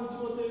તાપમાન ઊંચું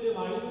હતું એટલે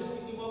વાયુની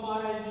સ્થિતિમાં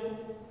બહાર આવી ગયો.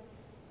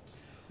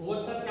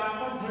 વધતા ચા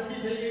પણ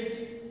ઠંડી થઈ ગઈ.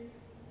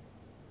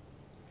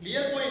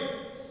 Clear point?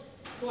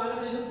 તો આને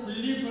કહીશું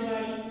ખુલ્લી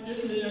પ્રણાલી.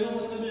 એટલે એનો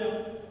મતલબ એ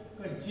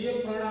કે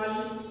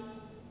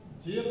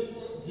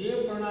જે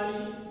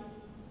પ્રણાલી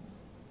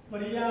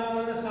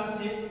પર્યાવરણ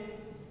સાથે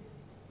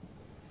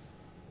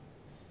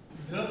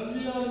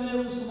દ્રવ્ય અને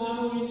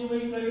ઉષ્માનો વિનિમય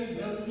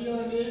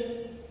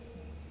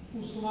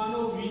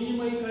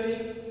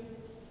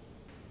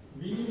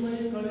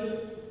કરે,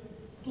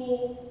 તો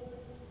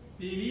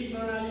તેવી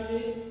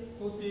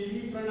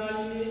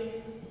પ્રણાલીને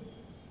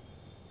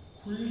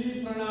ખુલ્લી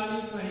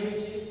પ્રણાલી કહે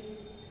છે.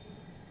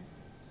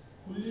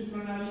 ખુલ્લી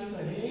પ્રણાલી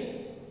કહે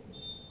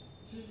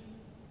છે.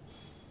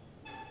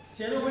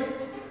 શેનો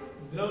ભાઈ?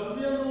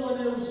 દ્રવ્યનો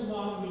અને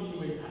ઉષ્માનો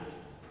વિનિમય થાય,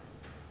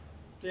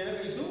 તેને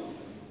કહીશું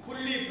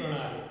ખુલ્લી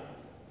પ્રણાલી.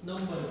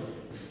 નંબર 2,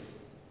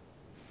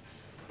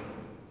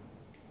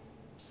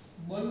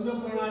 બંધ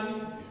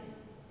પ્રણાલી.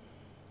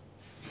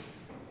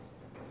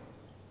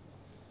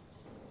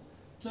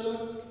 ચલો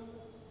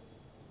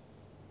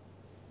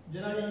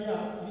જરા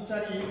અહીંયા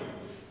વિચારીએ.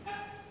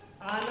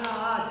 આના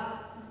આ જ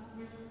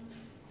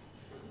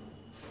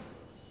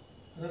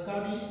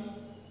રકાબી,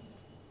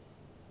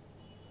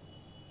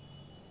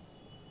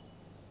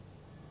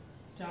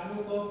 ચાનો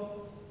કપ,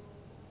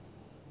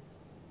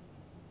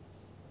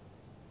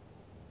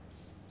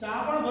 ચા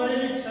પણ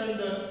ભરેલી જ છે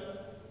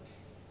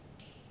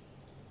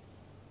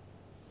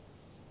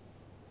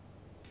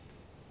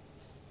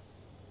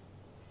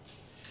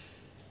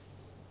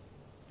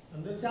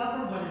અંદર ચા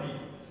પણ ભરેલી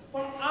છે,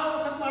 પણ આ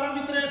વખત મારા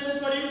મિત્રએ શું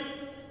કર્યું?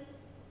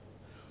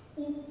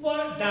 ઉપર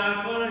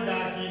ઢાંકણ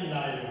ઢાંકીને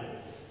લાવ્યો,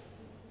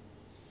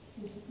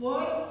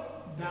 ઉપર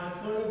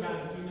ઢાંકણ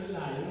ઢાંકીને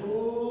લાવ્યો,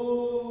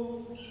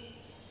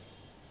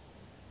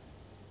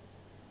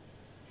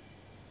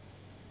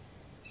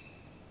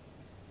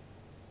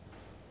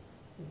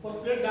 ઉપર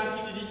પ્લેટ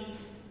ઢાંકી દીધી.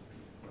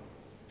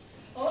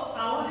 હવે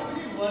આમાંથી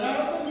બધી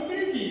વરાળો તો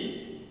નીકળી ગઈ,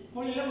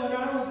 પણ એ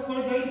વરાળો ઉપર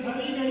જઈને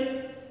ઠરી ગઈ.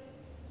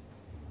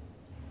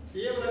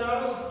 એ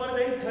વરાળો ઉપર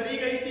જઈને ઠરી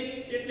ગઈ હતી,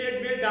 એટલે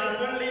મેં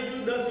ઢાંકણ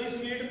લીધું 10-20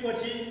 મિનિટ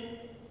પછી,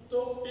 તો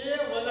એ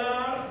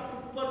વરાળ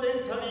ઉપર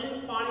જઈને ઠરી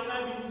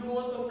પાણીના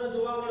બિંદુઓ તમને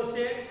જોવા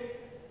મળશે.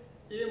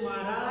 એ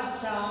મારા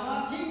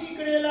ચામાંથી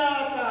નીકળેલા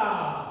હતા,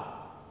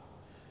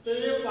 તો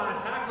એ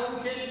પાછા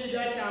ખંખેરી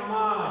દીધા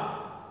ચામાં.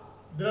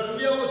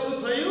 દ્રવ્ય ઓછું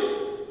થયું?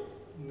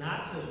 ના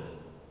થયું.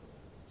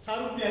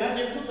 સારું, પહેલા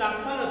જેટલું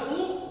તાપમાન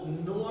હતું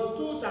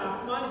નહોતું,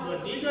 તાપમાન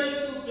ઘટી ગયું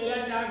હતું.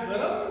 પહેલા ચા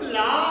ગરમ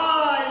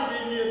લાલ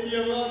જેવી હતી,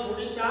 હવે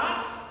થોડી ચા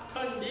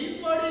ઠંડી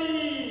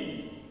પડી.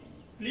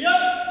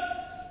 ક્લિયર?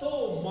 તો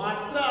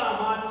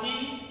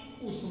માત્રામાંથી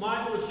ઉષ્મા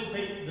જ ઓછી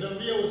થઈ,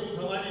 દ્રવ્ય ઓછું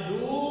થવા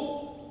દીધું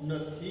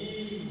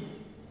નથી.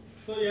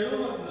 તો એનો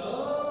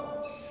મતલબ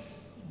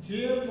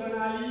જે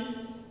પ્રણાલી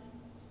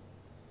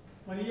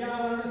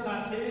પર્યાવરણ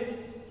સાથે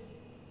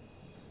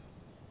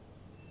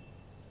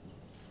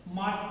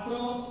માત્ર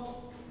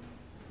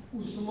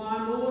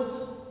ઉષ્માનો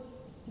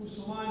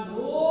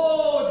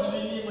જ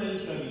વિનિમય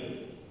કરે,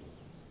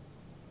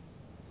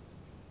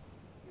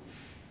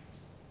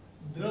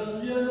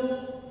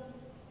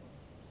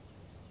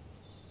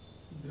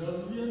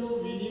 દ્રવ્યનો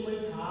વિનિમય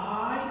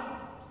થાય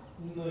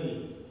નહીં,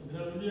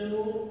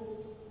 દ્રવ્યનો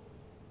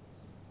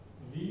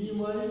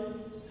વિનિમય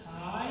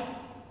થાય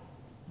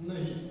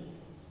નહીં,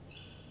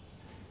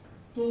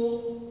 તો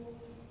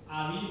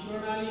આવી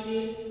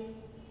પ્રણાલીને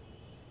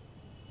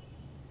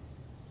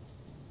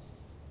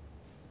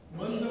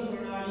બંધ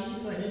પ્રણાલી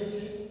કહે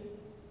છે.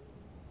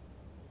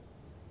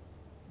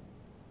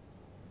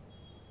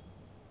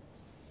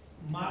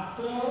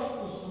 માત્ર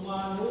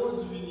ઉષ્માનો જ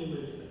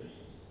વિનિમય કરે.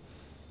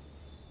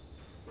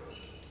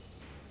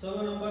 ચલો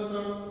નંબર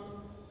 3,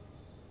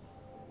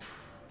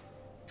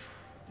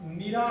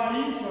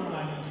 નિરાળી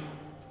પ્રણાલી.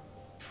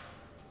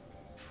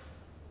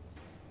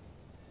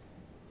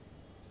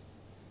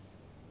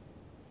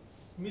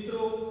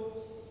 મિત્રો,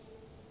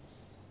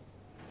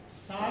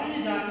 સારી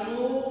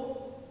જાતનો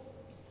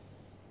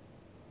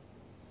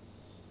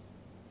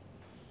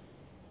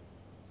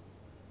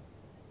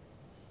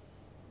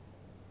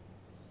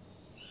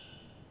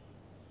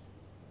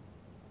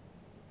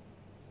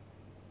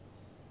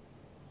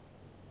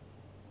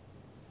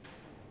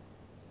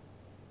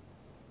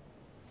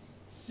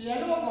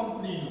શેલો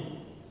કંપનીનો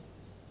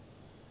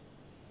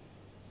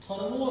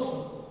થર્મોસ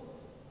હતો.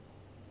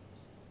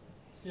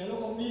 શેલો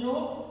કંપનીનો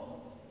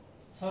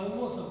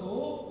થર્મોસ હતો.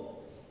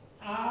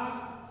 આ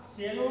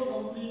શેલો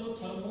કંપનીનો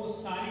થર્મોસ,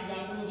 સારી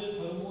જાતનો જે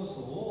થર્મોસ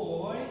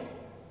હોય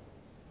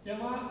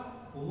તેમાં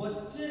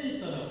વચ્ચેની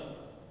તરફ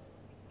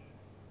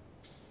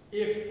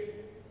એક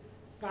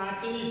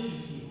કાચની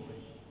શીશી હોય,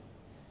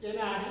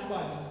 એના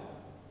આજુબાજુ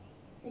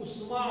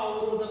ઉષ્મા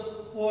અવરોધક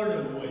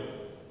પડ હોય.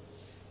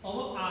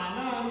 હવે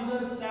આના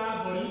અંદર ચા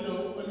ભરી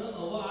દઉં અને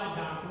હવે આ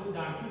ઢાંકણું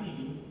ઢાંકી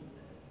દીધું,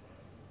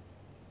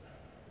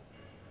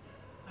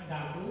 આ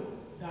ઢાંકણું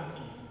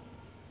ઢાંકી દીધું,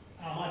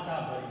 આમાં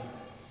ચા ભરી.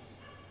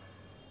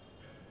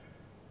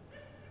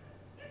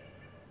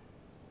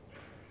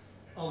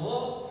 હવે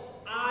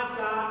આ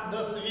ચા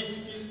 10-20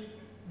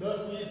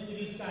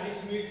 30-40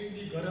 મિનિટ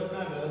સુધી ગરમ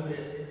ના ગરમ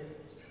રહેશે.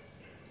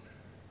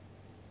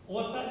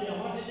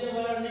 એમાંથી જે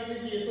વરાળ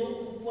નીકળી ગઈ એ તો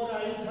ઉપર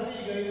આવી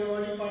ઠરી ગઈ ને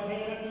વળી પાછા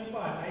એના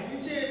ટીપા થાય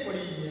નીચે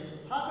પડી ગયા.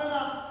 હા કે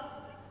ના?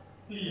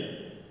 ક્લિયર?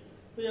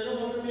 તો એનો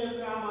મતલબ એમ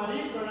કે આ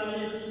મારી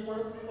પ્રણાલી હતી,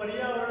 પણ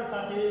પર્યાવરણ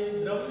સાથે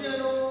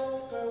દ્રવ્યનો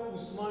કે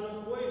ઉષ્માનો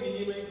કોઈ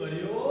વિનિમય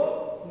કર્યો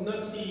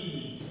નથી.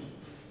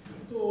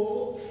 તો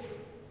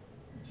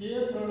જે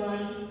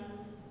પ્રણાલી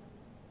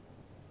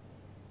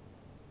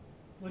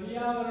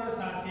પર્યાવરણ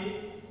સાથે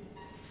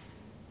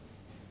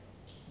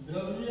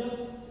દ્રવ્ય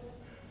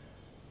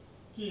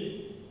કે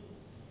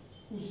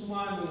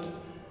ઉષ્માનો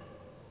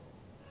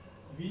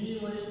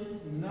વિનિમય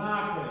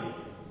ના કરે,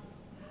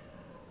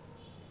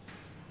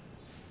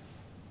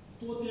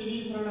 તો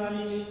તેવી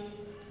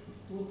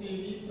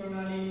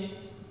પ્રણાલીને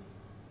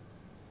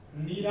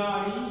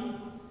નિરાળી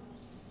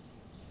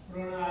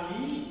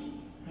પ્રણાલી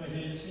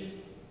કહે છે.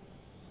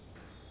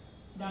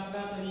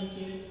 દાખલા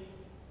તરીકે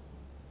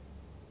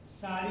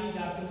સારી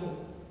જાતનો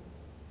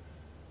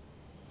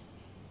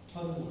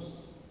થર્મોસ.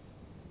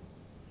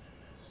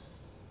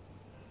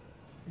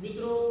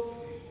 મિત્રો,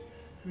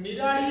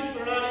 નિરાળી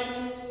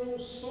પ્રણાલીનું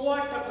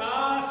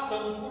 100%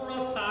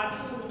 સંપૂર્ણ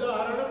સાચું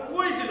ઉદાહરણ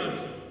કોઈ જ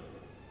નથી.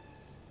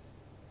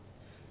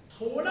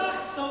 થોડાક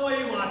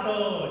સમય માટે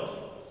જ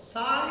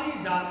સારી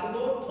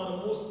જાતનો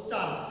થર્મોસ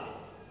ચાલશે.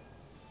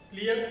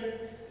 ક્લિયર?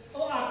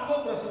 હવે આખો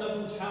પ્રશ્ન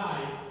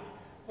પૂછાય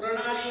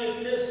પ્રણાલી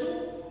એટલે શું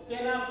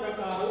તેના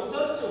પ્રકારો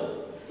ચર્ચો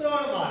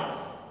 3 માર્ક્સ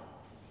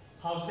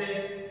આવશે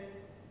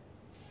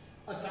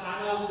અચ્છા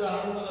આના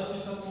ઉદાહરણો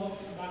લખી શકો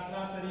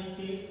દાખલા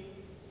તરીકે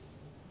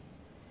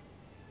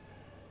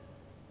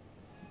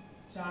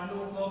ચાનો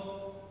કપ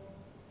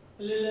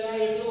એટલે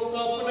એટલો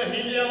કપ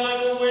નહીં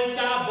લેવાનો હોય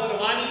ચા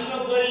ભરવાની છે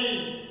ભાઈ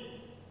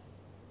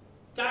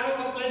ચાનો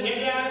કપ લઈને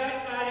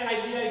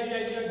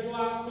આઈ જો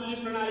આ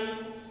ખુલ્લી પ્રણાલી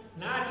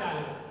ના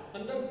ચાલે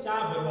અંદર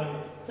ચા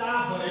ભરવાની ચા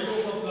ભરેલો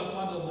કપ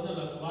લખવા દો મને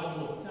લખવા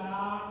દો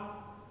ચા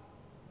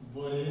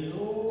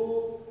ભરેલો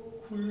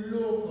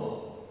ખુલ્લો કપ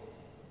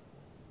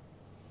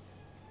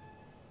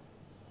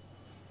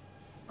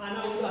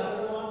આના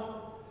ઉદાહરણમાં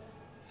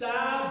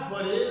ચા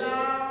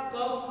ભરેલા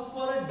કપ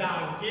ઉપર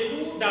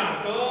ઢાંકેલું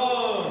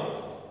ઢાંકણ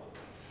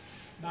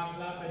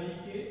દાખલા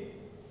તરીકે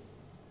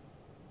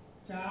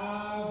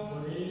ચા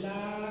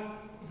ભરેલા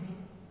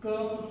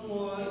કપ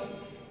પર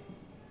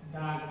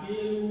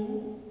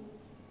ઢાંકેલું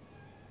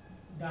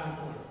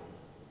ઢાંકણ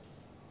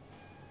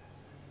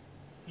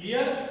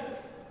ક્લિયર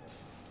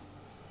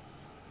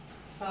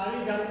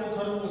સારી જાતનો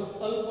થર્મોસ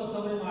અલ્પ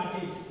સમય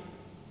માટે જ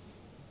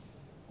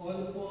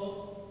અલ્પ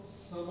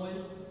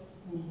સમય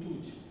પૂરતું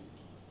જ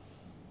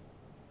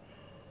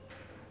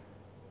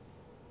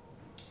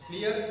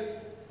ક્લિયર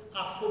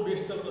આખો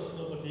બેસ્ટ પ્રશ્ન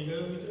પતી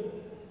ગયો મિત્રો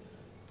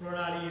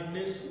પ્રણાલી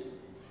એટલે શું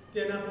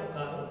તેના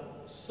પ્રકારો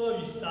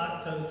સવિસ્તાર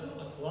ચર્ચો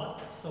અથવા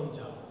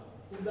સમજાવો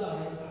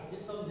ઉદાહરણ સાથે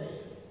સમજાઈ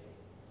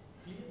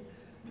શકે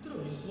મિત્રો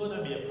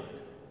વિશ્વના બે ભાગ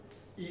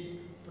એક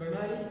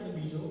પ્રણાલી અને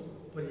બીજો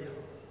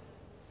પર્યાવરણ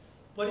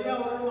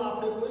પર્યાવરણમાં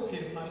આપણે કોઈ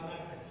ફેરફાર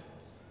ના કરી શકીએ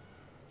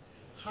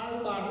હાલ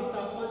બહારનું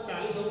તાપમાન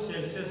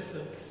 40°C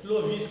છે લો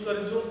 20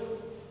 કરજો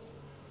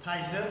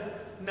થાય છે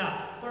ના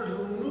પણ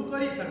રૂમનું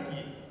કરી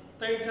શકીએ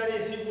 3-4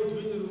 એસી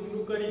ગોઠવીને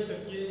રૂમનું કરી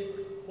શકીએ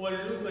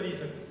હોલનું કરી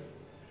શકીએ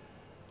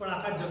પણ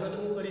આખા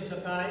જગતનું કરી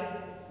શકાય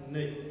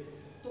નહીં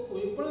તો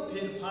કોઈ પણ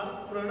ફેરફાર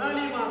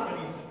પ્રણાલીમાં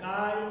કરી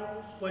શકાય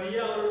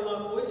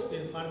પર્યાવરણમાં કોઈ જ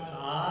ફેરફાર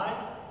થાય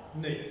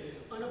નહીં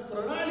અને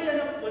પ્રણાલી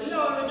અને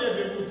પર્યાવરણ બે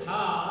ભેગું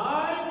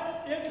થાય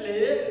એટલે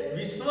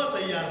વિશ્વ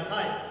તૈયાર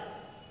થાય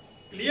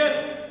ક્લિયર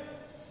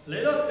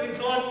લઈ લો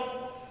સ્ક્રીનશોટ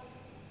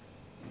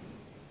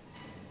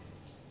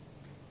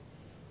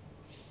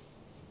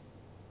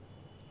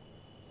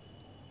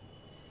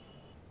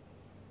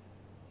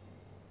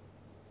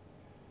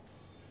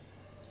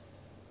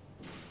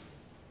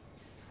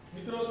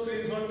મિત્રો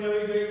સ્ક્રીનશોટ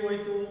લેવાઈ ગઈ હોય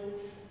તો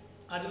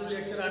આજનું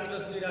લેક્ચર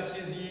આટલા સુધી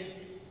રાખીએ છીએ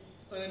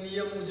અને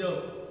નિયમ મુજબ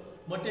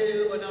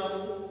મટીરીયલ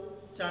બનાવવાનું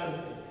ચાલુ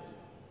કરીએ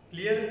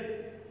ક્લિયર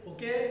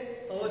ઓકે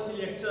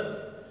હવેથી લેક્ચર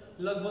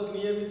લગભગ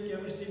નિયમિત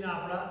કેમિસ્ટ્રીના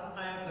આપણા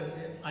આયા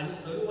કરશે આની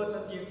શરૂઆત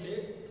હતી એટલે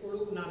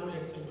થોડુંક નાનું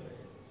લેક્ચર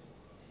બનાવ્યું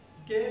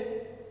ઓકે